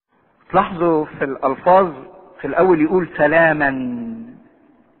تلاحظوا في الألفاظ في الأول يقول سلاما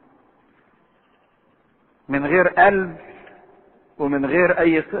من غير قلب ومن غير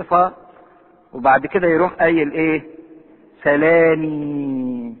أي صفة، وبعد كده يروح قايل إيه؟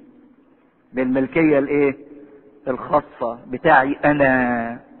 سلامي بالملكية الإيه؟ الخاصة بتاعي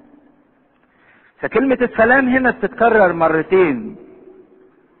أنا. فكلمة السلام هنا بتتكرر مرتين،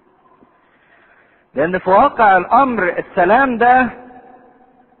 لأن في واقع الأمر السلام ده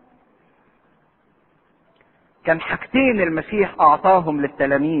كان حاجتين المسيح أعطاهم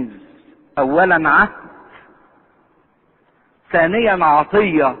للتلاميذ: أولا عهد، ثانيا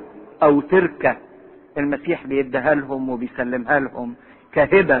عطية أو تركة المسيح بيديها لهم وبيسلمها لهم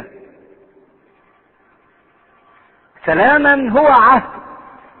كهبة. سلاما هو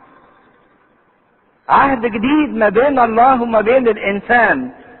عهد جديد ما بين الله وما بين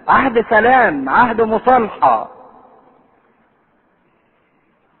الإنسان، عهد سلام، عهد مصالحة.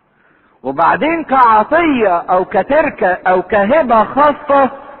 وبعدين كعطية او كتركة او كهبة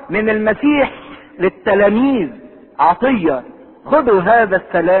خاصة من المسيح للتلاميذ، عطية: خذوا هذا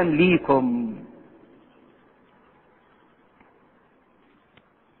السلام ليكم.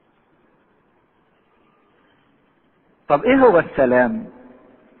 طب ايه هو السلام؟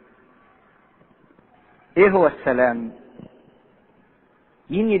 ايه هو السلام؟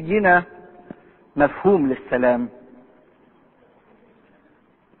 مين يدينا مفهوم للسلام؟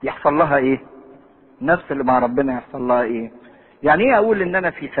 يحصل لها ايه؟ النفس اللي مع ربنا يحصل لها ايه؟ يعني ايه اقول ان انا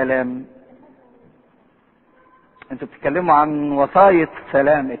في سلام؟ انتوا بتتكلموا عن وصاية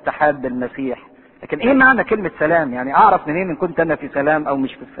سلام، اتحاد بالمسيح، لكن ايه معنى كلمة سلام؟ يعني اعرف منين ان كنت انا في سلام او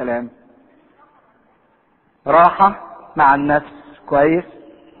مش في السلام؟ راحة مع النفس، كويس.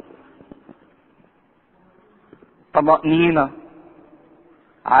 طمأنينة،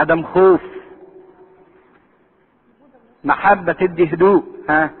 عدم خوف، محبة تدي هدوء.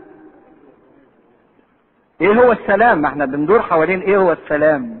 ها، ايه هو السلام؟ ما احنا بندور حوالين ايه هو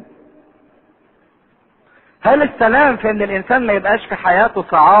السلام. هل السلام في ان الانسان ما يبقاش في حياته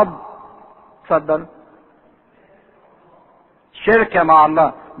صعاب؟ اتفضل. شركة مع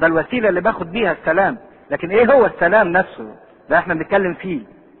الله، ده الوسيلة اللي باخد بيها السلام، لكن ايه هو السلام نفسه؟ ده احنا بنتكلم فيه،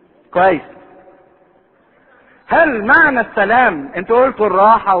 كويس. هل معنى السلام، انتوا قلتوا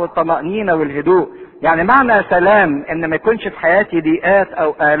الراحة والطمأنينة والهدوء، يعني معنى سلام ان ما يكونش في حياتي ضيقات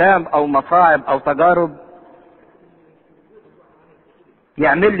او آلام او مصاعب او تجارب؟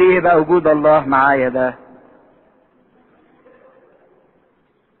 يعمل لي ايه بقى وجود الله معايا ده؟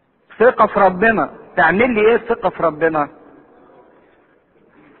 ثقة في ربنا. تعمل لي ايه الثقة في ربنا؟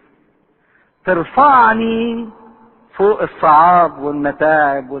 ترفعني فوق الصعاب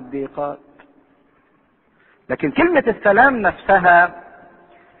والمتاعب والضيقات. لكن كلمة السلام نفسها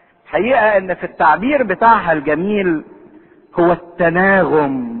حقيقة ان في التعبير بتاعها الجميل هو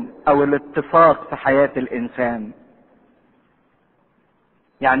التناغم او الاتفاق في حياة الانسان.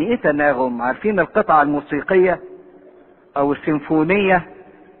 يعني ايه تناغم؟ عارفين القطعة الموسيقية او السيمفونية؟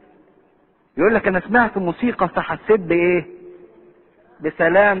 يقول لك انا سمعت موسيقى فحسيت بايه؟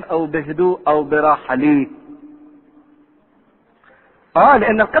 بسلام او بهدوء او براحة. ليه؟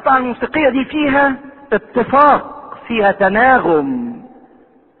 لان القطعة الموسيقية دي فيها اتفاق، فيها تناغم.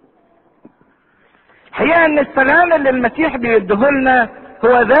 الحقيقة ان السلام اللي المسيح بيديهولنا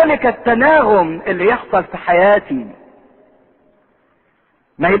هو ذلك التناغم اللي يحصل في حياتي.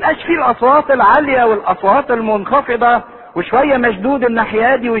 ما يبقاش فيه الاصوات العالية والاصوات المنخفضة، وشوية مشدود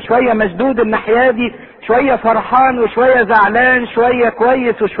الناحية دي وشوية مشدود الناحية دي، شوية فرحان وشوية زعلان، شوية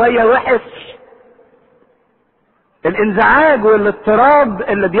كويس وشوية وحش. الانزعاج والاضطراب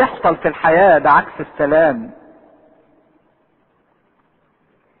اللي بيحصل في الحياة ده عكس السلام.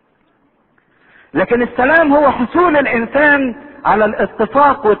 لكن السلام هو حصول الانسان على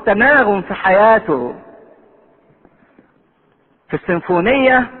الاتفاق والتناغم في حياته. في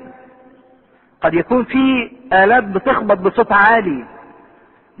السيمفونية قد يكون في آلات بتخبط بصوت عالي،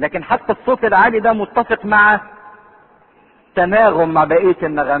 لكن حتى الصوت العالي ده متفق مع تناغم مع بقية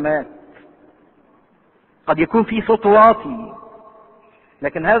النغمات. قد يكون في صوت واطي،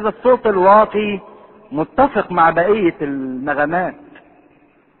 لكن هذا الصوت الواطي متفق مع بقية النغمات.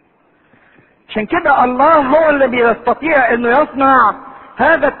 عشان كده الله هو اللي بيستطيع انه يصنع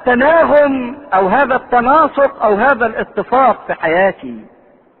هذا التناغم او هذا التناسق او هذا الاتفاق في حياتي.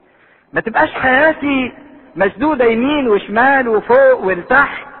 ما تبقاش حياتي مشدودة يمين وشمال وفوق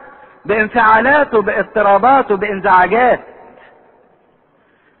ولتحت بانفعالات وباضطرابات وبانزعاجات،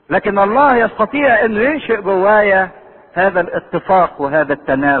 لكن الله يستطيع انه ينشئ جوايا هذا الاتفاق وهذا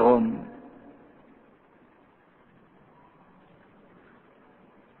التناغم.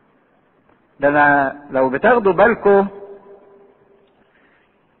 ده انا لو بتاخدوا بالكم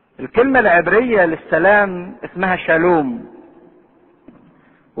الكلمة العبرية للسلام اسمها شالوم،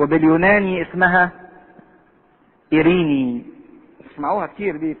 وباليوناني اسمها إيريني. اسمعوها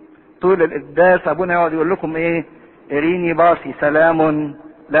كتير دي طول القداس، ابونا يقعد يقول لكم ايه؟ إيريني باسي، سلام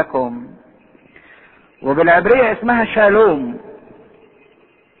لكم. وبالعبرية اسمها شالوم.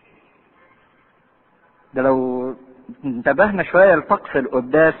 ده لو انتبهنا شوية لطقس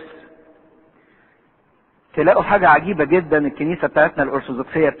القداس تلاقوا حاجة عجيبة جدا الكنيسة بتاعتنا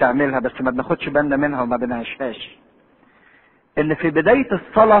الأرثوذكسية بتعملها، بس ما بناخدش بالنا منها وما بنعيشهاش. إن في بداية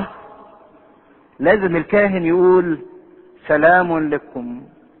الصلاة لازم الكاهن يقول سلام لكم،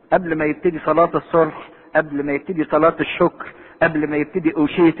 قبل ما يبتدي صلاة الصبح، قبل ما يبتدي صلاة الشكر، قبل ما يبتدي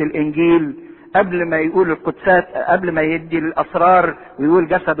أوشية الإنجيل، قبل ما يقول القدسات، قبل ما يدي الأسرار ويقول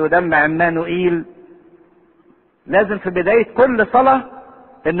جسد ودم عمانوئيل. لازم في بداية كل صلاة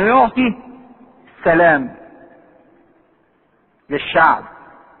إنه يعطي سلام للشعب،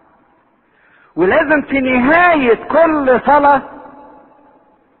 ولازم في نهاية كل صلاة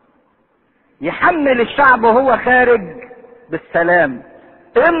يحمل الشعب وهو خارج بالسلام.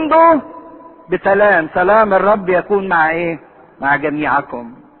 امضوا بسلام، سلام الرب يكون مع ايه؟ مع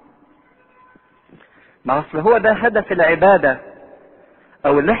جميعكم. ما اصل هو ده هدف العبادة،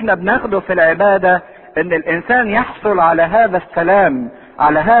 او اللي احنا بناخده في العبادة، ان الانسان يحصل على هذا السلام،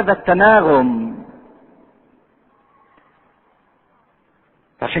 على هذا التناغم.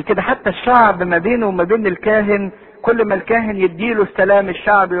 عشان كده حتى الشعب ما بينه وما بين الكاهن، كل ما الكاهن يديله السلام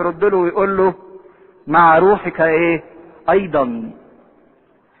الشعب يرد له ويقول له مع روحك ايه ايضا.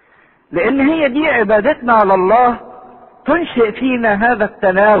 لان هي دي عبادتنا على الله، تنشئ فينا هذا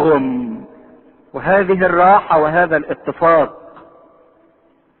التناغم وهذه الراحة وهذا الاتفاق.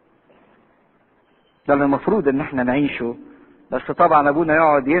 ده اللي المفروض ان احنا نعيشه. بس طبعا ابونا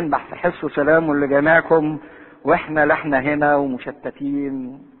يقعد ينبح في حسه سلام لجميعكم، واحنا لا احنا هنا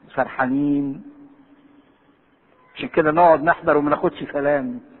ومشتتين وسرحانين. عشان كده نقعد نحضر وما ناخدش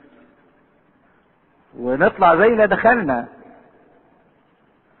سلام ونطلع زي ما دخلنا.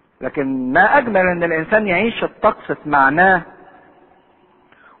 لكن ما اجمل ان الانسان يعيش الطقس في معناه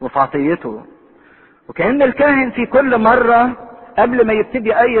وفي عطيته. وكأن الكاهن في كل مرة قبل ما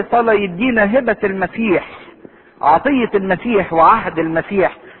يبتدي اي صلاة يدينا هبة المسيح، عطية المسيح وعهد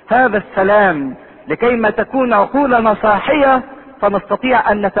المسيح، هذا السلام، لكي ما تكون عقولنا صاحية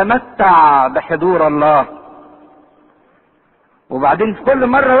فنستطيع ان نتمتع بحضور الله. وبعدين في كل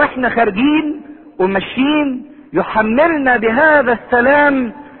مرة واحنا خارجين وماشيين يحملنا بهذا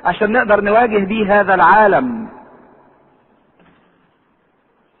السلام عشان نقدر نواجه بيه هذا العالم.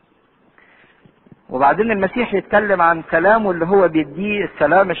 وبعدين المسيح يتكلم عن سلامه اللي هو بيديه،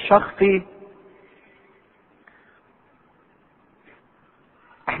 السلام الشخصي.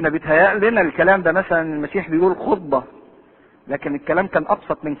 احنا بيتهيأ لنا الكلام ده مثلا المسيح بيقول خطبة، لكن الكلام كان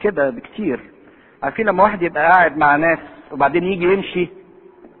ابسط من كده بكتير. عارفين لما واحد يبقى قاعد مع ناس وبعدين يجي يمشي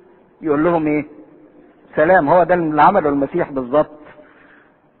يقول لهم ايه؟ سلام. هو ده اللي عمله المسيح بالظبط.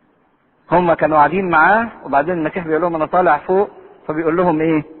 هم كانوا قاعدين معاه وبعدين المسيح بيقول لهم انا طالع فوق، فبيقول لهم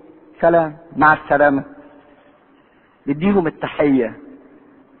ايه؟ سلام، مع السلامة، بيديهم التحية.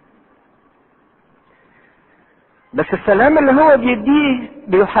 بس السلام اللي هو بيديه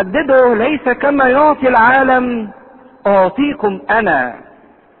بيحدده ليس كما يعطي العالم اعطيكم انا.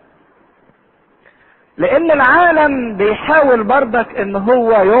 لان العالم بيحاول برضك ان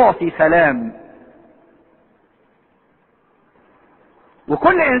هو يعطي سلام،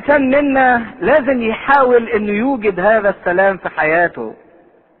 وكل انسان منا لازم يحاول انه يوجد هذا السلام في حياته.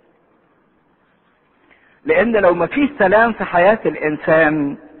 لان لو ما فيش سلام في حياة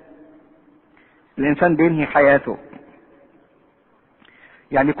الانسان بينهي حياته.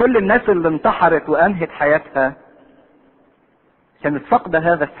 يعني كل الناس اللي انتحرت وانهت حياتها كانت فاقدة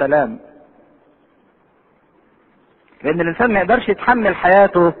هذا السلام. لان الانسان ما يقدرش يتحمل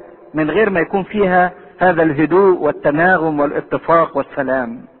حياته من غير ما يكون فيها هذا الهدوء والتناغم والاتفاق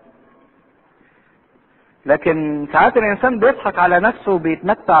والسلام. لكن ساعات الانسان بيضحك على نفسه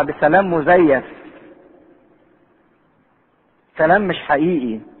وبيتمتع بسلام مزيف، سلام مش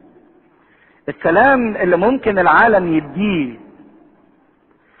حقيقي. السلام اللي ممكن العالم يديه،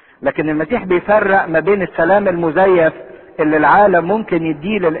 لكن المسيح بيفرق ما بين السلام المزيف اللي العالم ممكن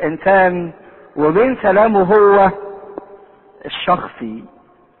يديه للانسان وبين سلامه هو الشخصي.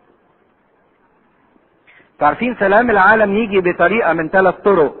 تعرفين سلام العالم يجي بطريقة من 3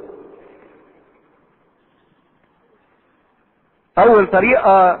 طرق. اول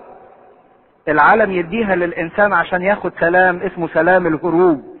طريقة العالم يديها للانسان عشان ياخد سلام اسمه سلام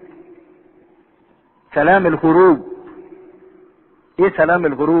الهروب. سلام الهروب. ايه سلام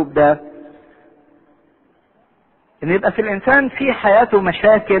الهروب ده؟ ان يبقى في الانسان في حياته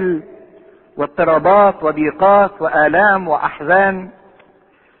مشاكل واضطرابات وضيقات والام واحزان،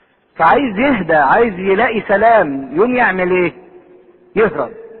 فعايز يهدى، عايز يلاقي سلام، يوم يعمل ايه؟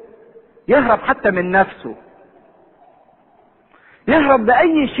 يهرب حتى من نفسه، يهرب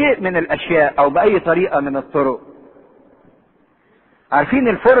بأي شيء من الأشياء أو بأي طريقة من الطرق. عارفين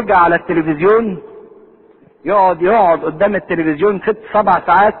الفرجة على التلفزيون؟ يقعد قدام التلفزيون 6-7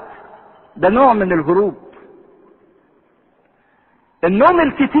 ساعات، ده نوع من الهروب. النوم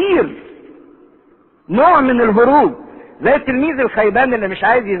الكتير نوع من الهروب، زي التلميذ الخيبان اللي مش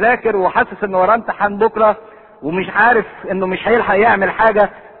عايز يذاكر وحاسس انه وراه امتحان بكره ومش عارف انه مش هيلحق يعمل حاجه،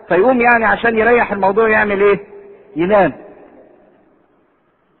 فيقوم يعني عشان يريح الموضوع يعمل ايه؟ ينام.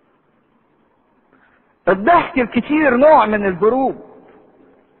 الضحك الكتير نوع من الهروب.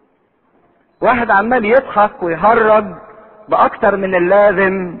 واحد عمال يضحك ويهرج باكتر من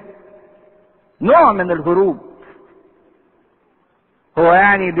اللازم، نوع من الهروب. هو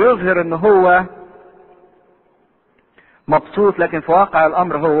يعني بيظهر ان هو مبسوط، لكن في واقع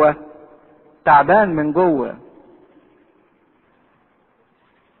الامر هو تعبان من جوه.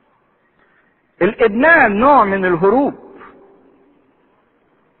 الادمان نوع من الهروب.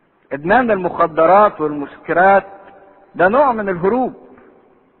 ادمان المخدرات والمسكرات ده نوع من الهروب.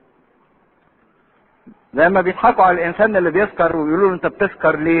 زي ما بيضحكوا على الانسان اللي بيسكر ويقولوا له انت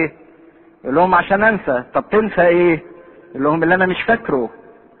بتسكر ليه؟ يقول لهم عشان انسى. طب تنسى ايه؟ يقول لهم اللي انا مش فاكره.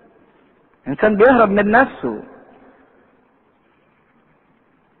 انسان بيهرب من نفسه.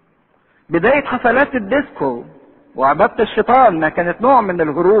 بداية حفلات الديسكو وعبادة الشيطان ما كانت نوع من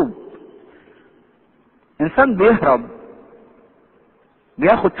الهروب. انسان بيهرب،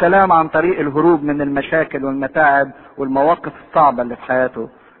 بياخد سلام عن طريق الهروب من المشاكل والمتاعب والمواقف الصعبة اللي في حياته،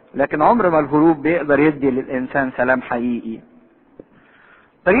 لكن عمر ما الهروب بيقدر يدي للإنسان سلام حقيقي.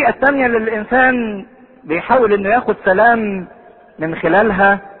 الطريقة الثانية اللي الإنسان بيحاول إنه ياخد سلام من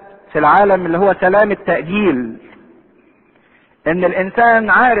خلالها في العالم اللي هو سلام التأجيل. إن الإنسان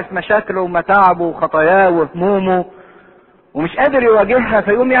عارف مشاكله ومتاعبه وخطاياه وهمومه ومش قادر يواجهها،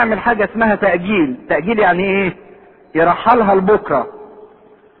 فيقوم يعمل حاجة اسمها تأجيل. تأجيل يعني إيه؟ يرحلها لبكرة.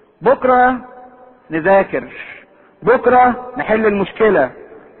 بكرة نذاكر، بكرة نحل المشكلة،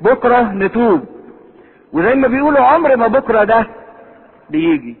 بكرة نتوب. وزي ما بيقولوا عمر ما بكرة ده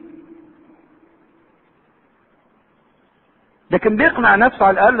بيجي، لكن بيقنع نفسه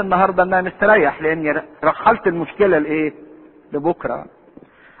على الأقل النهاردة إنها مستريح لأني رحلت المشكلة لإيه؟ لبكرة.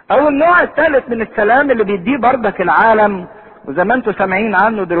 أو النوع الثالث من السلام اللي بيديه بردك العالم، وزي ما انتم سامعين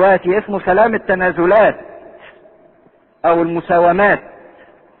عنه دلوقتي، اسمه سلام التنازلات أو المساومات.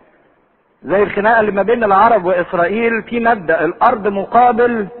 زي الخناقة اللي ما بين العرب وإسرائيل في مبدأ الأرض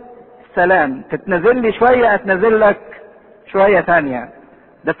مقابل السلام، تتنازل لي شوية أتنازل لك شوية تانية.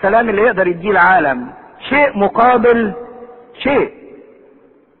 ده السلام اللي يقدر يديه العالم، شيء مقابل شيء.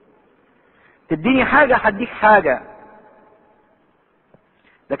 تديني حاجة هديك حاجة.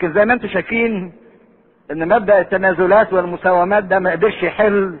 لكن زي ما انتم شايفين ان مبدأ التنازلات والمساومات ده ما قدرش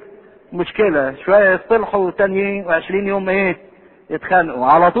يحل مشكلة. شوية يصطلحوا وتاني 20 يوم ايه؟ يتخانقوا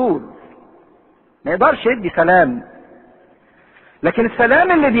على طول. ما يقدرش يدي سلام. لكن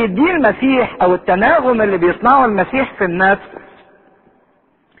السلام اللي بيديه المسيح او التناغم اللي بيصنعه المسيح في النفس،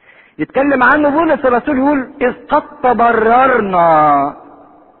 يتكلم عنه بولس الرسول يقول اذ قد تبررنا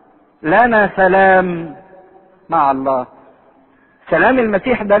لنا سلام مع الله. سلام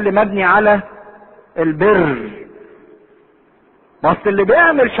المسيح ده اللي مبني على البر. بس اللي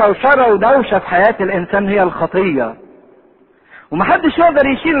بيعمل شوشرة ودوشة في حياة الانسان هي الخطية، ومحدش يقدر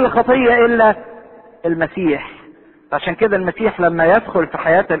يشيل الخطية الا المسيح. عشان كده المسيح لما يدخل في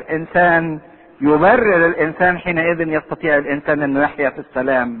حياة الانسان يبرر الانسان، حينئذ يستطيع الانسان انه يحيا في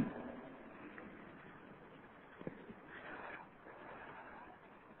السلام.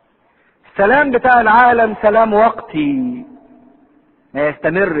 السلام بتاع العالم سلام وقتي ما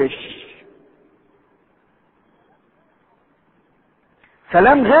يستمرش،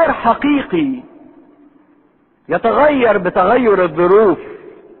 سلام غير حقيقي يتغير بتغير الظروف.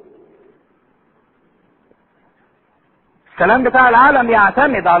 السلام بتاع العالم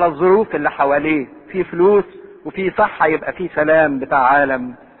يعتمد على الظروف اللي حواليه، في فلوس وفي صحة يبقى في سلام بتاع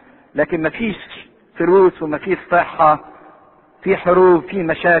عالم، لكن مفيش فلوس ومفيش صحة، في حروب، في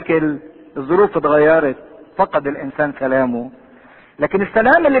مشاكل، الظروف اتغيرت، فقد الانسان سلامه. لكن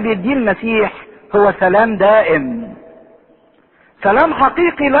السلام اللي بيديه المسيح هو سلام دائم، سلام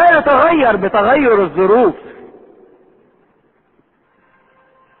حقيقي لا يتغير بتغير الظروف،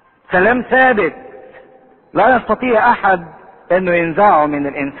 سلام ثابت لا يستطيع احد انه ينزعه من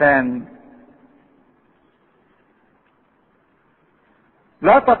الانسان.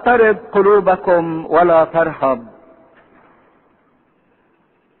 لا تضطرب قلوبكم ولا ترهب،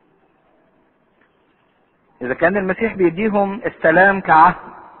 اذا كان المسيح بيديهم السلام كعهد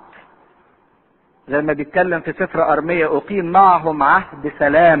زي ما بيتكلم في سفر ارميا اقيم معهم عهد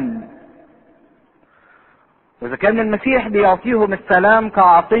سلام، واذا كان المسيح بيعطيهم السلام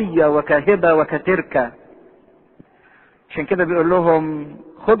كعطية وكهبة وكتركة، عشان كده بيقول لهم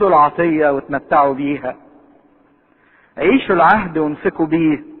خدوا العطية وتمتعوا بيها، عيشوا العهد وامسكوا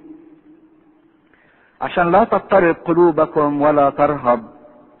بيه عشان لا تضطرب قلوبكم ولا ترهب.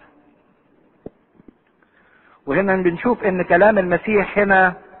 وهنا بنشوف ان كلام المسيح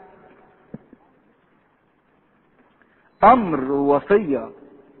هنا امر ووصية.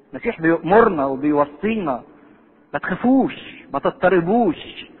 المسيح بيأمرنا وبيوصينا ما تخافوش، ما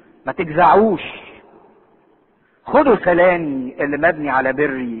تضطربوش، ما تجزعوش، خدوا سلامي اللي مبني على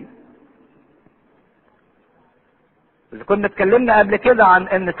بري. إذا كنا اتكلمنا قبل كده عن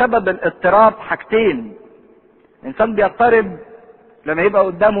ان سبب الاضطراب حاجتين. الانسان بيضطرب لما يبقى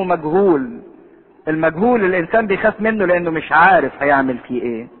قدامه مجهول، المجهول الانسان بيخاف منه لانه مش عارف هيعمل فيه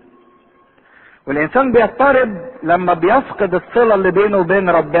ايه. والانسان بيضطرب لما بيفقد الصلة اللي بينه وبين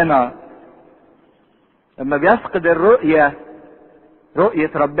ربنا، لما بيفقد رؤية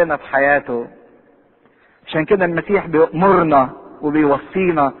ربنا في حياته. عشان كده المسيح بيأمرنا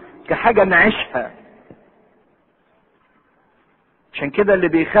وبيوصينا كحاجة نعيشها. عشان كده اللي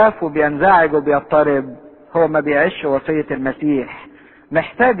بيخاف وبينزعج وبيضطرب هو ما بيعيش وصية المسيح،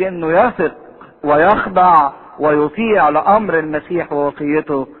 محتاج انه يثق ويخضع ويطيع لأمر المسيح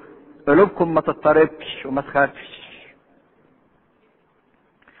ووصيته. قلوبكم ما تضطربش وما تخافش.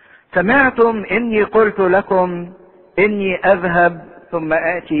 سمعتم اني قلت لكم اني اذهب ثم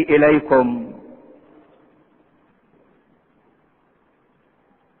اتي اليكم.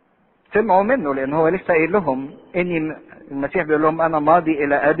 سمعوا منه لان هو لسه قايل لهم اني، المسيح بيقول لهم انا ماضي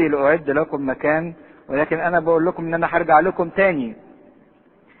الى ابي لاعد لكم مكان، ولكن انا بقول لكم ان انا هرجع لكم تاني.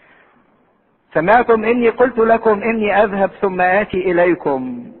 سمعتم اني قلت لكم اني اذهب ثم اتي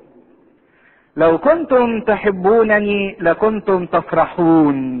اليكم. لو كنتم تحبونني لكنتم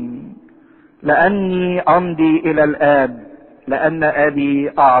تفرحون لاني امضي الى الاب لان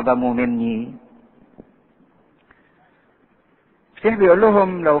ابي اعظم مني. المسيح بيقول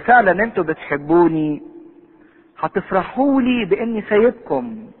لهم لو فعلا انتوا بتحبوني هتفرحوا لي باني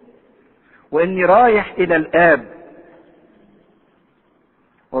سايبكم واني رايح الى الاب.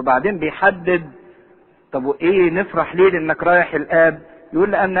 وبعدين بيحدد طب وايه نفرح ليه لانك رايح الاب؟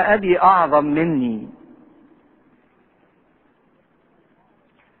 يقول لان ابي اعظم مني.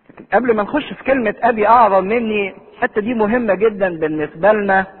 لكن قبل ما نخش في كلمة ابي اعظم مني، الحتة دي مهمة جدا بالنسبة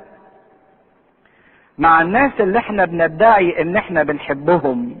لنا مع الناس اللي احنا بندعي ان احنا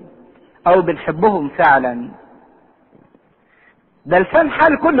بنحبهم او بنحبهم فعلا. ده لسان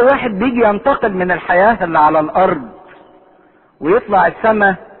حال كل واحد بيجي ينتقل من الحياة اللي على الارض ويطلع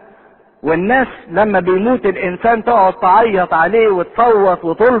السماء، والناس لما بيموت الانسان تقعد تعيط عليه وتصوت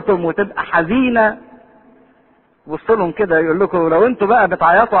وتلطم وتبقى حزينة. بصلهم كده يقول لكم لو انتوا بقى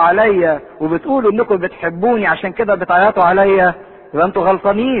بتعيطوا عليا وبتقولوا انكم بتحبوني عشان كده بتعيطوا عليا، يبقى انتوا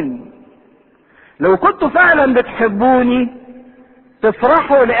غلطانين. لو كنتوا فعلا بتحبوني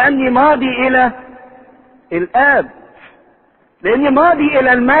تفرحوا لاني ماضي الى الاب، لاني ماضي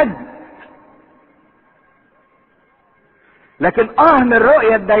الى المجد. لكن من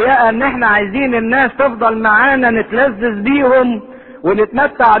الرؤية الضيقة ان احنا عايزين الناس تفضل معانا نتلذذ بيهم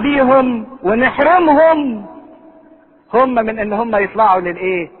ونتمتع بيهم ونحرمهم هم من ان هم يطلعوا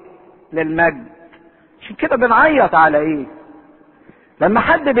للمجد. عشان كده بنعيط على ايه لما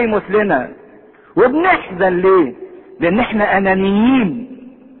حد بيموت لنا؟ وبنحزن ليه؟ لان احنا انانيين،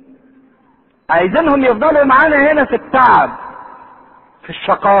 عايزينهم يفضلوا معانا هنا في التعب في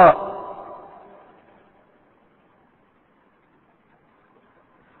الشقاء.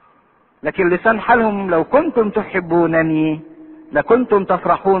 لكن لسان حالهم لو كنتم تحبونني لكنتم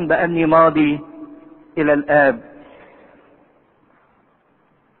تفرحون باني ماضي الى الاب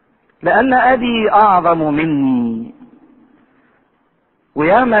لان ابي اعظم مني.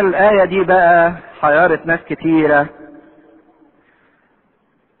 وياما الايه دي بقى حيرت ناس كتيره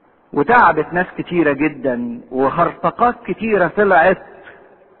وتعبت ناس كتيره جدا، وهرطقات كتيره طلعت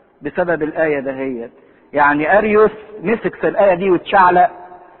بسبب الايه دهيت. يعني اريوس مسك في الايه دي واتشعلق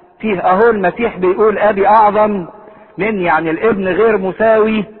فيه. اهو المسيح بيقول ابي اعظم من، يعني الابن غير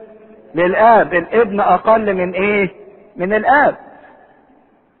مساوي للاب، الابن اقل من من الاب.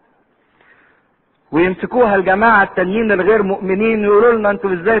 ويمسكوها الجماعة التانيين الغير مؤمنين يقولوا لنا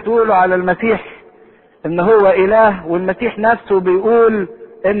انتوا ازاي تقولوا على المسيح ان هو اله والمسيح نفسه بيقول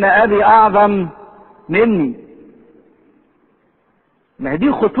ان ابي اعظم مني. ما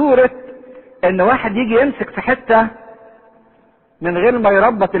دي خطورة ان واحد يجي يمسك في حتة من غير ما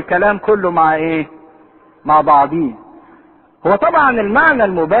يربط الكلام كله مع مع بعضيه. هو طبعا المعنى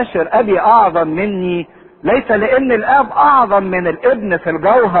المباشر ابي اعظم مني ليس لان الاب اعظم من الابن في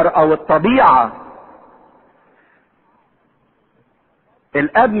الجوهر او الطبيعة.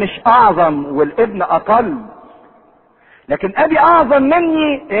 الاب مش اعظم والابن اقل، لكن ابي اعظم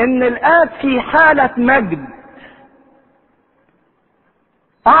مني ان الاب في حالة مجد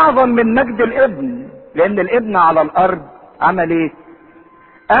اعظم من مجد الابن، لان الابن على الارض عمل ايه؟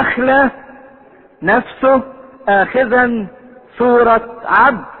 اخلى نفسه اخذا صورة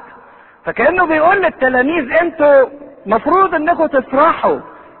عبد. فكأنه بيقول للتلاميذ انتوا مفروض انكم تفرحوا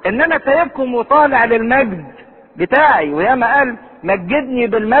ان انا سايبكم وطالع للمجد بتاعي، وياما قال مجدني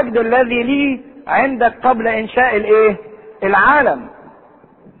بالمجد الذي لي عندك قبل انشاء الايه؟ العالم.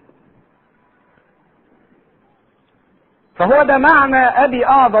 فهو ده معنى ابي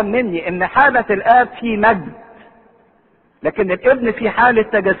اعظم مني، ان حالة الاب في مجد، لكن الابن في حالة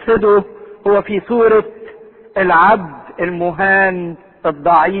تجسده هو في صورة العبد المهان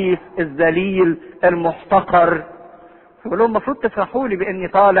الضعيف الذليل المحتقر. فقال لهم المفروض تفرحوا لي باني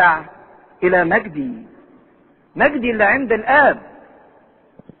طالع الى مجدي اللي عند الاب.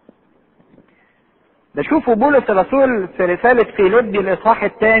 ده شوفوا بولس الرسول في رسالة فيليبي الاصحاح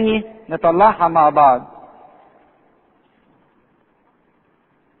الثاني، نطلعها مع بعض.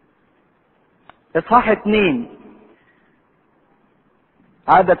 اصحاح 2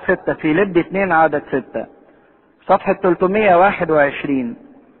 عدد 6، فيليبي 2 عدد 6، صفحة 321.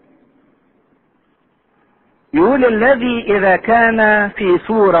 يقول الذي اذا كان في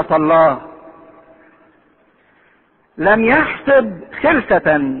صورة الله لم يحسب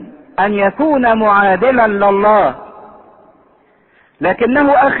خلسة ان يكون معادلا لله،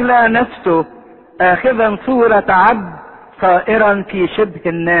 لكنه اخلى نفسه اخذا صورة عبد صائرا في شبه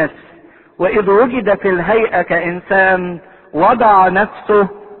الناس، واذ وجد في الهيئة كانسان وضع نفسه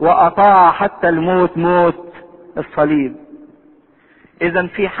واطاع حتى الموت، موت الصليب. اذا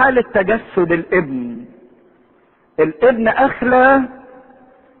في حالة تجسد الابن اخلى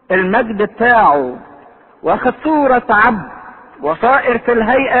المجد بتاعه واخذ صورة عبد وصائر في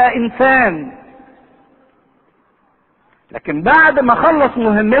الهيئة انسان، لكن بعد ما خلص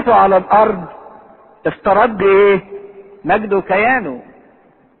مهمته على الارض استرد ايه؟ مجده وكيانه.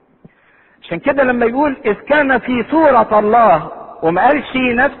 عشان كده لما يقول اذ كان في صورة الله، وما قالش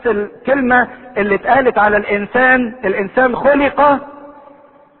نفس الكلمة اللي اتقالت على الانسان خلق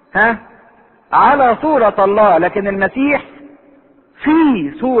على صورة الله، لكن المسيح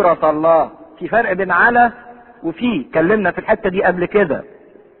في صورة الله. في فرق بين على وفي، اتكلمنا في الحتة دي قبل كده.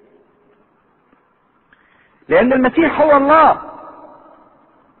 لان المسيح هو الله،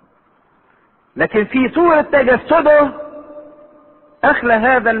 لكن في صورة تجسده اخلى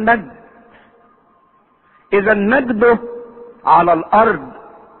هذا المجد. اذا مجده على الارض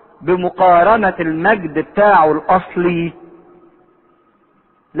بمقارنة المجد بتاعه الاصلي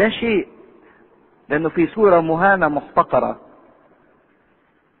لا شيء، لانه في صورة مهانة محتقرة.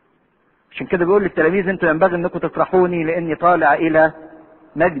 عشان كده بيقول للتلاميذ انتوا ينبغي انكم تفرحوني لاني طالع الى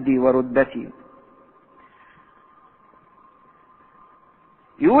مجدي ورتبتي.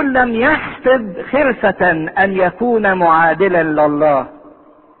 يقول لم يحسب خرسة ان يكون معادلا لله.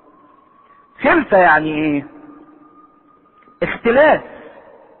 خرسة يعني ايه؟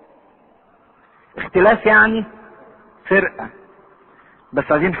 اختلاس يعني فرقة.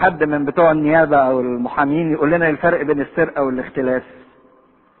 بس عايزين حد من بتوع النيابة او المحامين يقول لنا الفرق بين السرقة والاختلاس.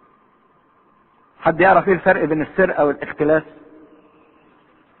 حد يعرف ايه الفرق بين السرقة والاختلاس؟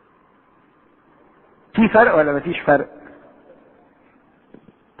 في فرق ولا مفيش فرق؟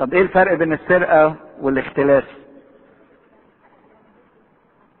 طب ايه الفرق بين السرقة والاختلاس؟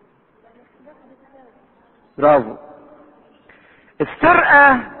 برافو.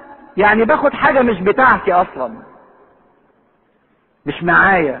 السرقة يعني باخد حاجة مش بتاعتي اصلا، مش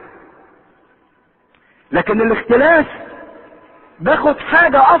معايا. لكن الاختلاس باخد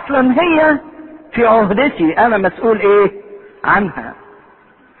حاجة اصلا هي في عهدتي، انا مسؤول ايه عنها.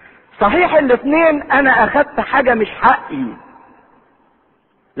 صحيح الاثنين انا اخدت حاجة مش حقي،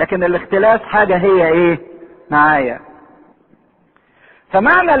 لكن الاختلاس حاجة هي ايه معايا.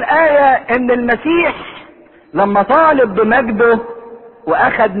 فمعنى الآية ان المسيح لما طالب بمجده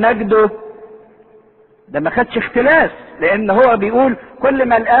واخد مجده ده ما خدش اختلاس، لان هو بيقول كل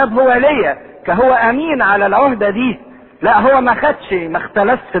ما الاب هو ليا كهو امين على العهدة دي. لا، هو ما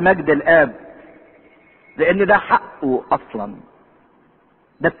اختلسش مجد الاب، لان ده حقه اصلا،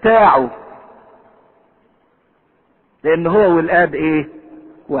 ده بتاعه، لان هو والاب ايه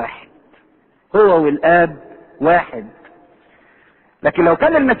واحد. هو والاب واحد. لكن لو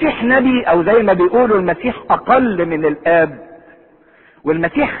كان المسيح نبي او زي ما بيقولوا المسيح اقل من الاب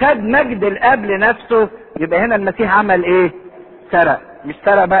والمسيح خد مجد الاب لنفسه، يبقى هنا المسيح عمل ايه؟ سرق. مش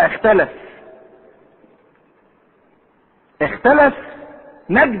سرق بقى، اختلف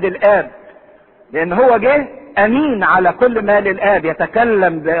مجد الاب، لان هو جه امين على كل ما للاب،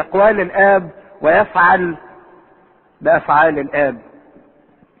 يتكلم باقوال الاب ويفعل بافعال الاب.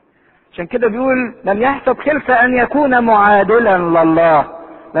 عشان كده بيقول لم يحسب خلفة ان يكون معادلا لله،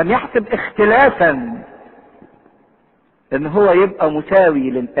 لم يحسب اختلافا ان هو يبقى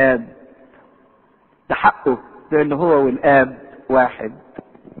مساوي للاب، ده حقه لان هو والاب واحد.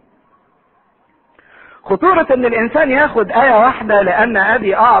 خطورة ان الانسان ياخد آية واحدة لان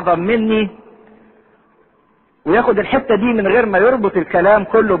ابي اعظم مني، وياخد الحتة دي من غير ما يربط الكلام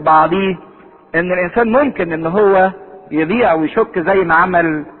كله ببعضيه، ان الانسان ممكن ان هو يضيع ويشك زي ما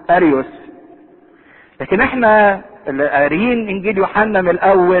عمل اريوس. لكن احنا اللي قاريين انجيل يوحنا من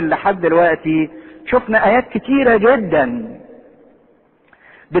الاول لحد دلوقتي شفنا ايات كتيرة جدا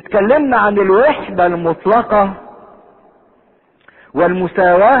بتكلمنا عن الوحدة المطلقة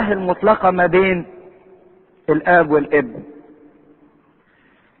والمساواة المطلقة ما بين الاب والابن.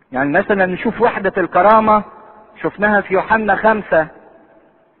 يعني مثلا نشوف وحدة الكرامة، شفناها في يوحنا 5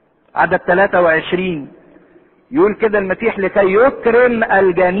 عدد 23، يقول كده المسيح لكي يكرم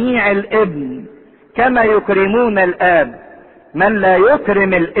الجميع الابن كما يكرمون الاب، من لا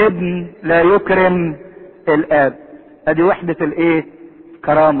يكرم الابن لا يكرم الاب. ادي وحدة الايه؟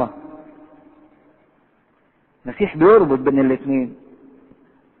 كرامة. المسيح بيربط بين الاثنين.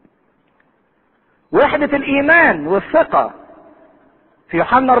 وحدة الايمان والثقة في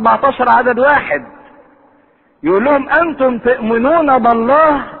يوحنا 14 عدد 1، يقول لهم انتم تؤمنون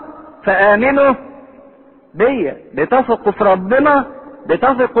بالله فامنوا بيا، بتثقوا في ربنا،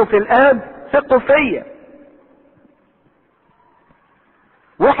 بتثقوا في الاب، ثقوا فيا.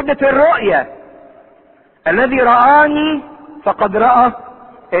 وحدة الرؤية، الذي رآني فقد رأى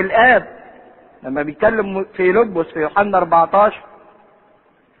الاب، لما بيتكلم في لبس في يوحنا 14.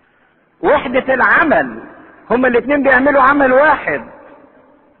 وحدة العمل، هما الاثنين بيعملوا عمل واحد،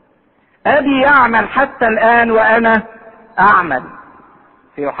 ابي يعمل حتى الان وانا اعمل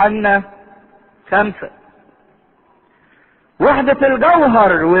في يوحنا 5. وحدة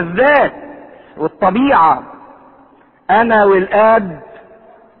الجوهر والذات والطبيعة، انا والاب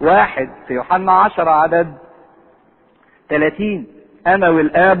واحد في يوحنا 10 عدد 30، انا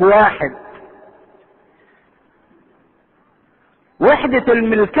والاب واحد. وحدة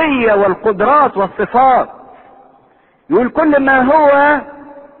الملكية والقدرات والصفات، يقول كل ما هو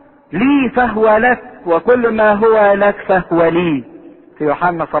لي فهو لك وكل ما هو لك فهو لي في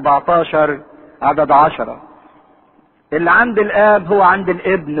يوحنا 17 عدد 10. اللي عند الاب هو عند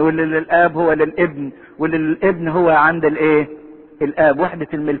الابن، واللي للاب هو للابن، واللي للابن هو عند الايه؟ الاب. وحدة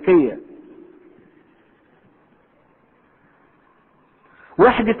الملكية.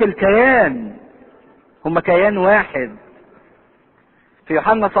 وحدة الكيان، هم كيان واحد في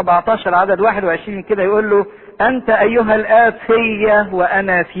يوحنا 17 عدد 21 كده يقول له انت ايها الاب فيا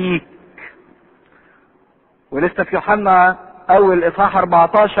وانا فيك. ولسه في يوحنا اول اصحاح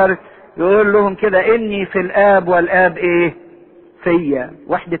 14 يقول لهم كده اني في الاب والاب ايه؟ فيا.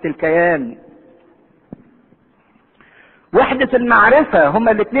 وحدة الكيان. وحدة المعرفة،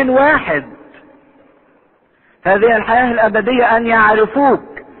 هما الاثنين واحد. هذه الحياة الابدية ان يعرفوك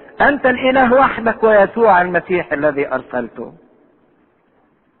انت الاله وحدك ويسوع المسيح الذي ارسلته.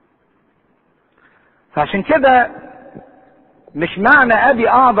 فعشان كده مش معنى ابي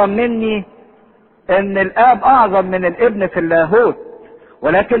اعظم مني ان الاب اعظم من الابن في اللاهوت،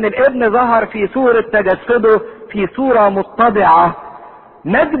 ولكن الابن ظهر في صورة تجسده في صورة متضعة.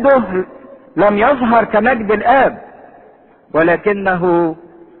 مجده لم يظهر كمجد الاب، ولكنه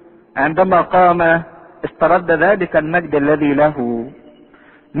عندما قام استرد ذلك المجد الذي له.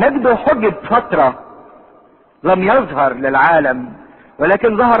 مجده حجب فترة لم يظهر للعالم،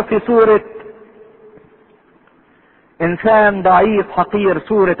 ولكن ظهر في صورة انسان ضعيف حقير،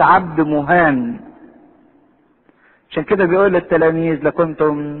 صورة عبد مهان. عشان كده بيقول للتلاميذ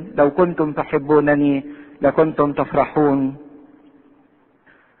لو كنتم تحبونني لكنتم تفرحون،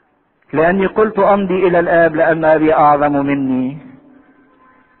 لاني قلت امضي الى الاب لان ابي اعظم مني،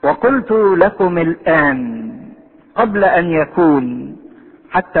 وقلت لكم الان قبل ان يكون،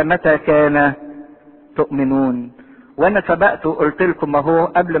 حتى متى كان تؤمنون. وانا سبقت وقلت لكم اهو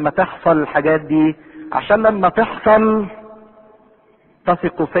قبل ما تحصل الحاجات دي، عشان لما تحصل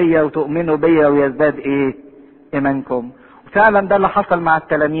تثقوا فيا وتؤمنوا بيا ويزداد ايه؟ ايمانكم. وفعلا ده اللي حصل مع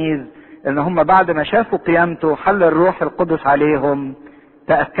التلاميذ، ان هم بعد ما شافوا قيامته حل الروح القدس عليهم،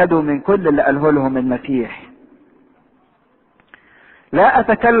 تأكدوا من كل اللي قاله لهم المسيح. لا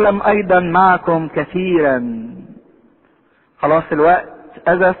اتكلم ايضا معكم كثيرا، خلاص الوقت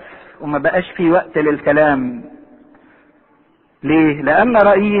أزف وما بقاش في وقت للكلام. ليه؟ لأن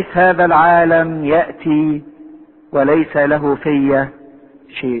رئيس هذا العالم يأتي وليس له في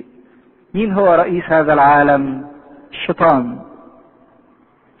شيء. مين هو رئيس هذا العالم؟ الشيطان.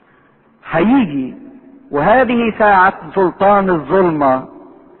 هيجي وهذه ساعة سلطان الظلمة،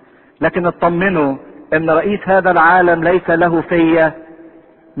 لكن اطمنوا ان رئيس هذا العالم ليس له في،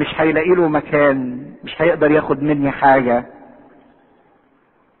 مش هيلاقي له مكان، مش هيقدر ياخد مني حاجة.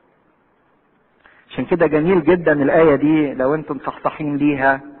 عشان كده جميل جدا الآية دي لو انتم صحصحين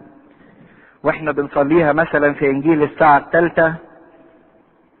ليها واحنا بنصليها مثلا في انجيل الساعة الثالثة،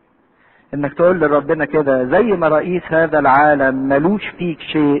 انك تقول لربنا كده: زي ما رئيس هذا العالم ملوش فيك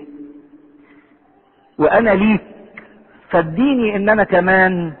شيء وانا ليك، فاديني ان انا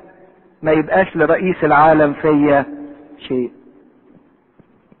كمان ما يبقاش لرئيس العالم فيا شيء.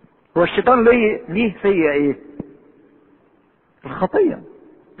 هو الشيطان ليه فيا ايه؟ الخطية.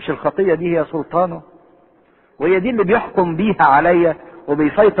 مش الخطية دي هي سلطانه؟ وهي دي اللي بيحكم بيها عليا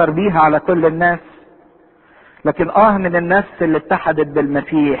وبيسيطر بيها على كل الناس. لكن من النفس اللي اتحدت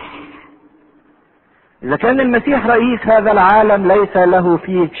بالمسيح. اذا كان المسيح رئيس هذا العالم ليس له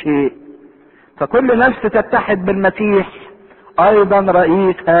فيه شيء، فكل نفس تتحد بالمسيح ايضا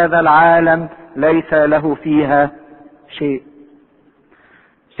رئيس هذا العالم ليس له فيها شيء.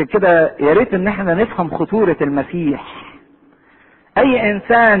 عشان كده يا ريت ان احنا نفهم خطورة المسيح. اي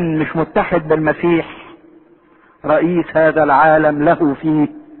انسان مش متحد بالمسيح رئيس هذا العالم له فيه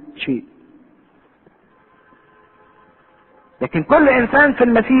شيء. لكن كل انسان في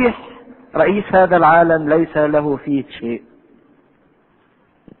المسيح رئيس هذا العالم ليس له فيه شيء.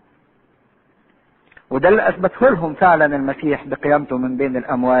 وده اللي اثبته لهم فعلا المسيح بقيامته من بين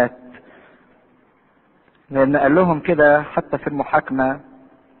الاموات. لان قال لهم كده حتى في المحاكمة،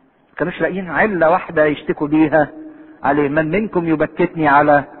 كانوش لاقيين علة واحدة يشتكوا بيها عليه: من منكم يبكتني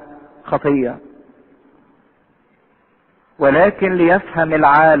على خطية؟ ولكن ليفهم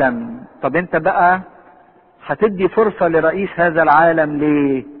العالم. طب انت بقى هتدي فرصة لرئيس هذا العالم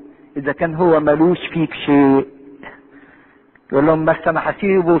ليه اذا كان هو ملوش فيك شيء؟ يقول لهم: بس انا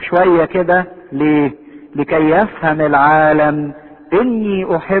هسيبه شوية كده. ليه؟ لكي يفهم العالم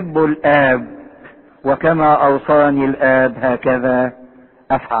اني احب الاب، وكما اوصاني الاب هكذا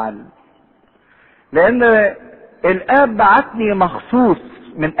افعل. لان الاب بعتني مخصوص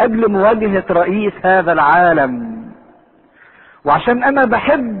من اجل مواجهة رئيس هذا العالم، وعشان انا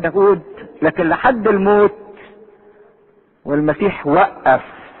بحب داود لكن لحد الموت. والمسيح وقف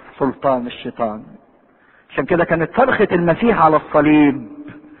سلطان الشيطان. عشان كده كانت صرخة المسيح على الصليب: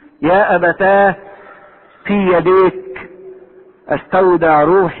 يا ابتاه في يديك استودع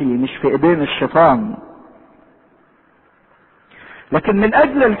روحي. مش في ايدين الشيطان. لكن من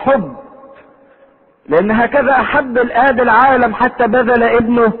اجل الحب، لان هكذا احب الاب العالم حتى بذل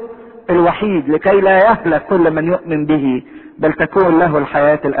ابنه الوحيد لكي لا يهلك كل من يؤمن به بل تكون له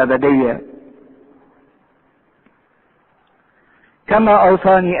الحياة الابدية. كما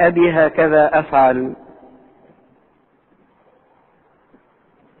اوصاني ابي هكذا افعل.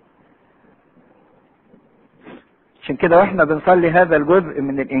 عشان كده واحنا بنصلي هذا الجزء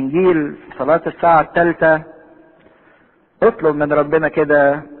من الانجيل في صلاة الساعة الثالثة اطلب من ربنا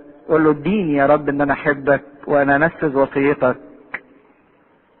كده، قول له: اديني يا رب ان انا احبك وانا انفذ وصيتك.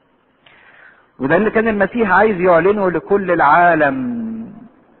 وده اللي كان المسيح عايز يعلنه لكل العالم،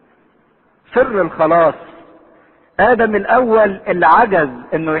 سر الخلاص. ادم الاول اللي عجز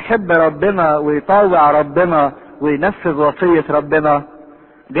انه يحب ربنا ويطاوع ربنا وينفذ وصية ربنا،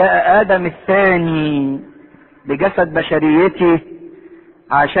 جاء ادم الثاني بجسد بشريته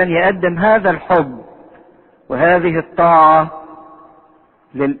عشان يقدم هذا الحب وهذه الطاعة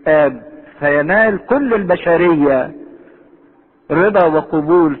للآب، فينال كل البشرية رضا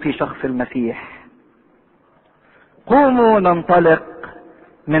وقبول في شخص المسيح. قوموا ننطلق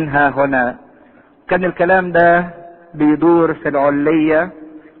منها هنا. كان الكلام ده بيدور في العلية،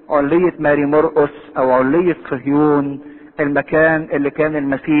 علية ماري مرقس او علية صهيون، المكان اللي كان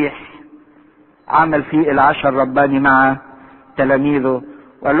المسيح عمل فيه العشاء الرباني مع تلاميذه،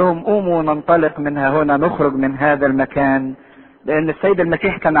 وقال لهم: قوموا ننطلق منها هنا، نخرج من هذا المكان. لان السيد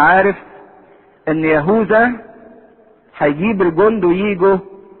المسيح كان عارف ان يهوذا هيجيب الجند ويجوا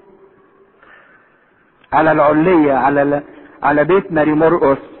على العلية على بيت ماري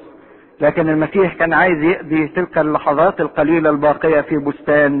مرقس. لكن المسيح كان عايز يقضي تلك اللحظات القليلة الباقية في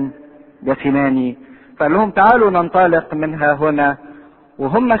بستان جثماني، فقال لهم: تعالوا ننطلق منها هنا.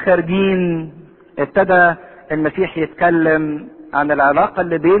 وهم خارجين ابتدى المسيح يتكلم عن العلاقة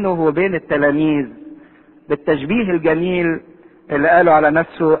اللي بينه وبين التلاميذ بالتشبيه الجميل اللي قالوا على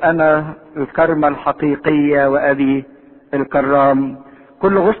نفسه: انا الكرمة الحقيقية وابي الكرام: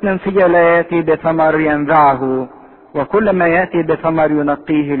 كل غصن في لا يأتي بثمر ينزعه، وكل ما يأتي بثمر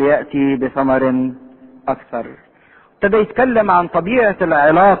ينقيه ليأتي بثمر أكثر. ابتدى يتكلم عن طبيعة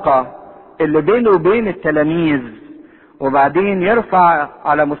العلاقة اللي بينه وبين التلاميذ، وبعدين يرفع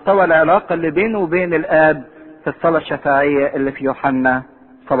على مستوى العلاقة اللي بينه وبين الآب في الصلاة الشفاعية اللي في يوحنا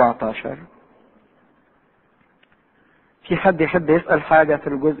 17. في حد يحب يسأل حاجة في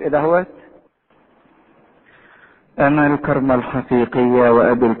الجزء دهوت؟ أنا الكرمة الحقيقية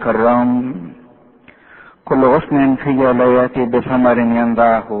وأبي الكرام، كل غصن في لا يأتي بثمر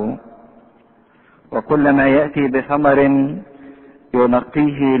ينزعه، وكل ما يأتي بثمر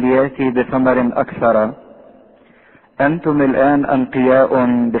ينقيه ليأتي بثمر أكثر. أنتم الآن أنقياء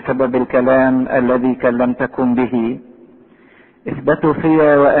بسبب الكلام الذي كلمتكم به. اثبتوا في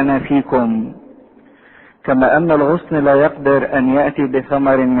وأنا فيكم. كما أن الغصن لا يقدر أن يأتي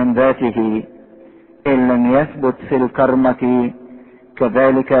بثمر من ذاته إن لم يثبت في الكرمة،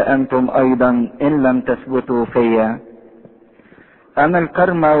 كذلك أنتم أيضا إن لم تثبتوا في. أنا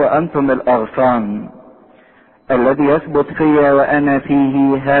الكرمة وأنتم الأغصان. الذي يثبت في وأنا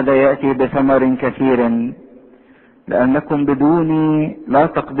فيه هذا يأتي بثمر كثير، لأنكم بدوني لا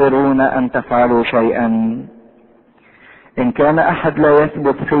تقدرون أن تفعلوا شيئا. إن كان أحد لا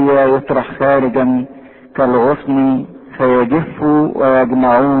يثبت في يطرح خارجا كالغصن فيجف،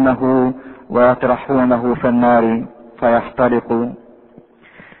 ويجمعونه ويطرحونه في النار فيحترق.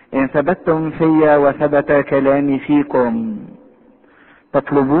 إن ثبتتم في وثبت كلامي فيكم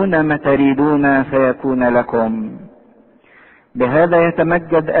تطلبون ما تريدون فيكون لكم. بهذا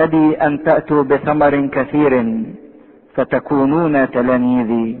يتمجد أبي أن تأتوا بثمر كثير فتكونون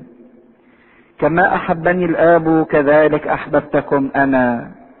تلاميذي. كما أحبني الآب كذلك أحببتكم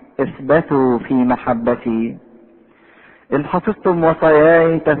أنا، اثبتوا في محبتي. إن حفظتم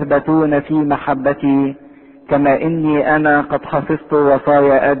وصاياي تثبتون في محبتي، كما إني أنا قد حفظت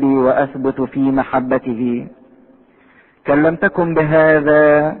وصايا أبي وأثبت في محبته. كلمتكم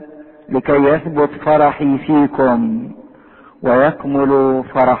بهذا لكي يثبت فرحي فيكم ويكمل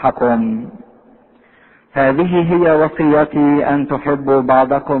فرحكم. هذه هي وصيتي، أن تحبوا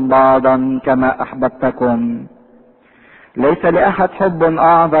بعضكم بعضا كما أحببتكم. ليس لأحد حب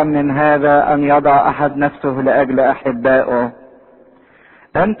أعظم من هذا، أن يضع أحد نفسه لأجل أحبائه.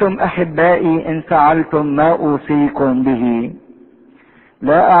 أنتم أحبائي إن فعلتم ما أوصيكم به.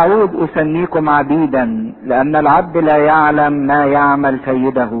 لا أعود أسميكم عبيدا، لأن العبد لا يعلم ما يعمل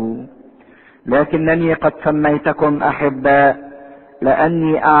سيده، لكنني قد سميتكم أحباء،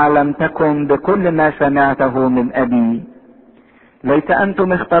 لأني أعلمتكم بكل ما سمعته من أبي. ليس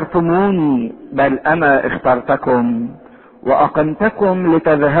أنتم اخترتموني، بل أنا اخترتكم وأقمتكم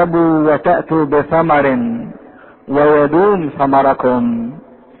لتذهبوا وتأتوا بثمر ويدوم ثمركم،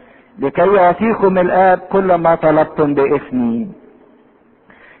 لكي يعطيكم الآب كل ما طلبتم باسمي.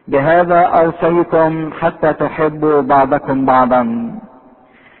 بهذا أوصيكم حتى تحبوا بعضكم بعضا.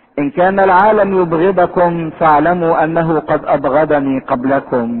 إن كان العالم يبغضكم فاعلموا أنه قد أبغضني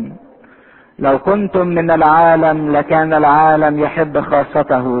قبلكم. لو كنتم من العالم لكان العالم يحب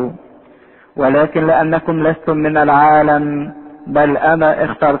خاصته، ولكن لأنكم لستم من العالم بل أنا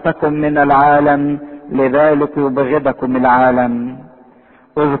اخترتكم من العالم، لذلك يبغضكم العالم.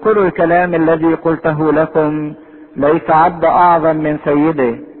 اذكروا الكلام الذي قلته لكم، ليس عبد أعظم من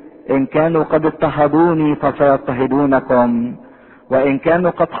سيده. إن كانوا قد اضطهدوني فسيضطهدونكم، وإن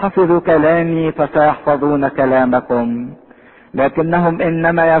كانوا قد حفظوا كلامي فسيحفظون كلامكم. لكنهم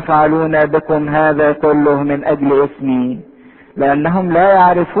إنما يفعلون بكم هذا كله من أجل اسمي، لأنهم لا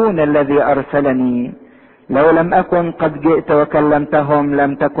يعرفون الذي أرسلني. لو لم أكن قد جئت وكلمتهم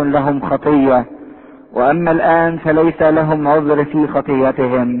لم تكن لهم خطية، وأما الآن فليس لهم عذر في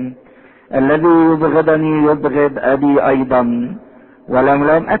خطيتهم. الذي يبغضني يبغض أبي أيضا. ولو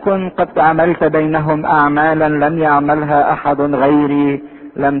لم أكن قد عملت بينهم أعمالا لم يعملها أحد غيري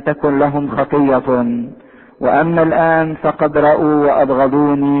لم تكن لهم خطية. وأما الآن فقد رأوا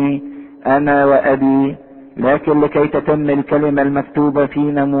وأبغضوني أنا وأبي، لكن لكي تتم الكلمة المكتوبة في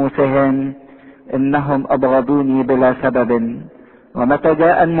ناموسهم إنهم أبغضوني بلا سبب. ومتى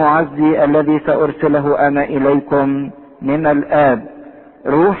جاء المعزي الذي سأرسله أنا إليكم من الآب،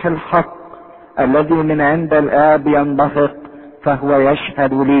 روح الحق الذي من عند الآب ينبثق، فهو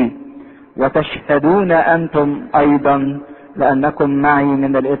يشهد لي، وتشهدون أنتم أيضا، لأنكم معي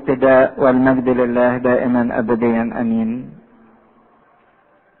من الابتداء. والمجد لله دائما أبديا أمين.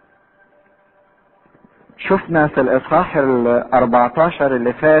 شفنا في الإصحاح 14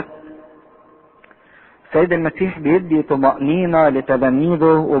 اللي فات سيد المسيح بيدي طمأنينة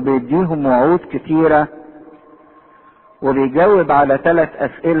لتلاميذه وبيديهم وعود كثيرة، وبيجاوب على 3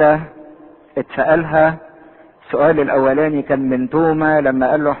 أسئلة اتسألها السؤال الاولاني كان من توما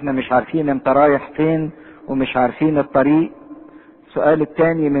لما قال له احنا مش عارفين انت رايح فين ومش عارفين الطريق. السؤال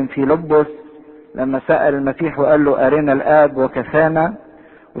الثاني من فيلبس لما سأل المسيح وقال له ارنا الاب وكفانا.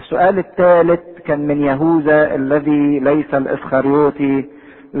 والسؤال الثالث كان من يهوذا الذي ليس الاسخريوطي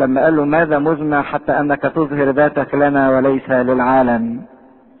لما قال له ماذا مزمع حتى انك تظهر ذاتك لنا وليس للعالم.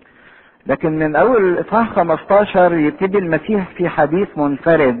 لكن من اول اصحاح 15 يبتدي المسيح في حديث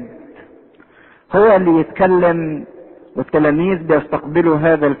منفرد، هو اللي يتكلم والتلاميذ بيستقبلوا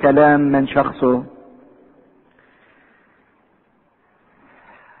هذا الكلام من شخصه،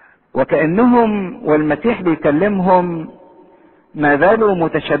 وكأنهم والمسيح بيكلمهم ما زالوا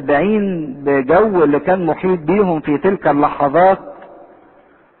متشبعين بجو اللي كان محيط بيهم في تلك اللحظات،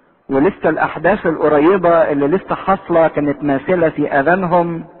 ولسه الاحداث القريبة اللي لسه حاصلة كانت ماثلة في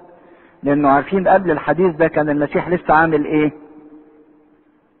اذانهم، لانه عارفين قبل الحديث ده كان المسيح لسه عامل ايه؟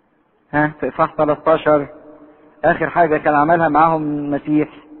 في اصحاح 13 اخر حاجة كان عملها معاهم المسيح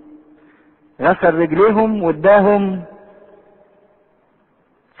غسل رجليهم واداهم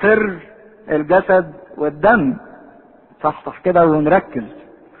سر الجسد والدم. صح كده ونركز،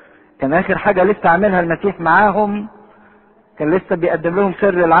 كان اخر حاجة لسه عاملها المسيح معاهم كان لسه بيقدم لهم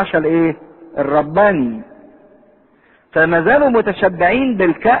سر العشاء الايه؟ الرباني. فما زالوا متشبعين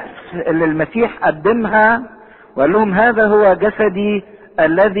بالكأس اللي المسيح قدمها وقال لهم هذا هو جسدي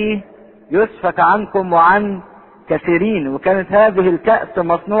الذي يسفك عنكم وعن كثيرين. وكانت هذه الكأس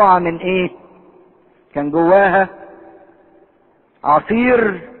مصنوعة من ايه؟ كان جواها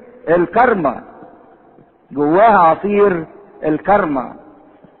عصير الكرمة، جواها عصير الكرمة.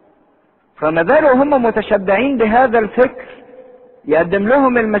 فما زالوا هم متشبعين بهذا الفكر، يقدم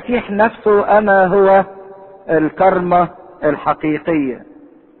لهم المسيح نفسه انا هو الكرمة الحقيقية.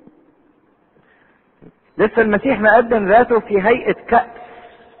 لسه المسيح مقدم ذاته في هيئة كأس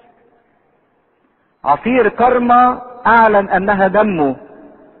عصير كرمة اعلن انها دمه.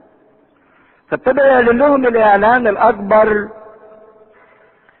 فابتدى يعلن لهم الاعلان الاكبر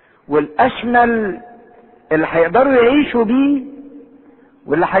والاشمل اللي هيقدروا يعيشوا بيه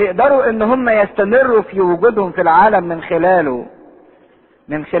واللي هيقدروا ان هم يستمروا في وجودهم في العالم من خلاله،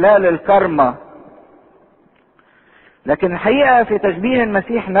 من خلال الكرمة. لكن الحقيقة في تشبيه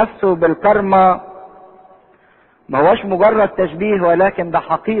المسيح نفسه بالكرمة ما هوش مجرد تشبيه، ولكن ده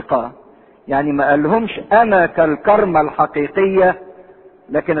حقيقة. يعني ما قالهمش انا كالكرمة الحقيقية،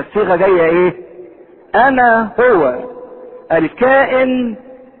 لكن الصيغة جاية ايه؟ انا هو الكائن،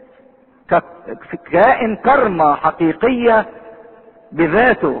 كائن كرمة حقيقية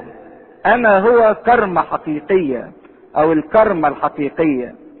بذاته. انا هو كرمة حقيقية او الكرمة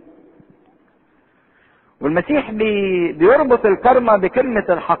الحقيقية. والمسيح بيربط الكرمة بكلمة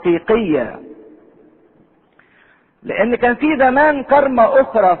الحقيقية، لان كان في زمان كرمة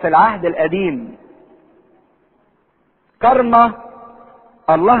اخرى في العهد القديم، كرمة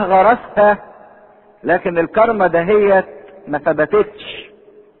الله غرسها، لكن الكرمة دهيت ما ثبتتش.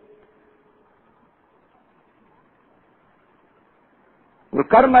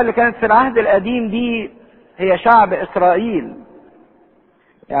 والكرمة اللي كانت في العهد القديم دي هي شعب اسرائيل.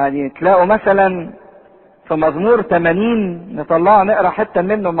 يعني تلاقوا مثلا في مزمور 80 نطلع نقرا حتة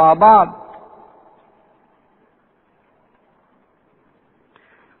منه مع بعض.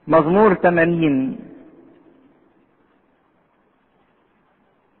 مزمور 80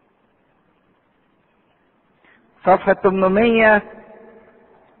 صفحة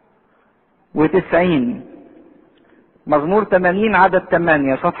 890. مزمور 80 عدد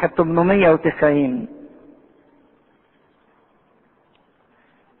 8 صفحة 890.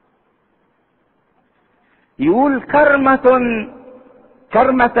 يقول كرمة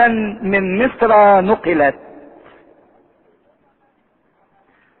من مصر نقلت،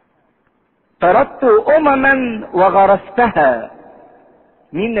 طردت أمما وغرستها.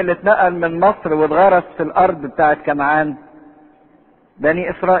 مين اللي اتنقل من مصر واتغرس في الأرض بتاعت كنعان؟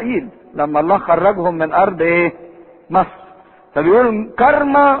 بني إسرائيل، لما الله خرجهم من أرض إيه؟ مصر. فبيقول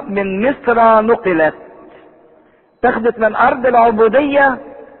كرمة من مصر نقلت، تاخدت من أرض العبودية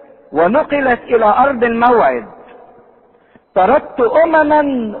ونقلت إلى أرض الموعد. طردت أمما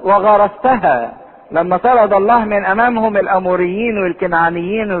وغرستها، لما طرد الله من أمامهم الأموريين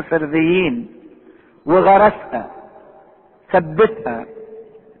والكنعانيين والفرذيين وغرسها ثبتها.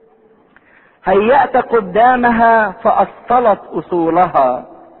 هيأت قدامها فأصلت أصولها،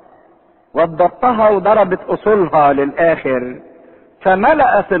 وضبطها وضربت أصولها للآخر.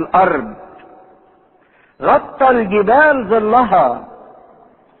 فملأت الأرض، غطى الجبال ظلها.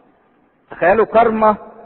 تخيلوا كرمة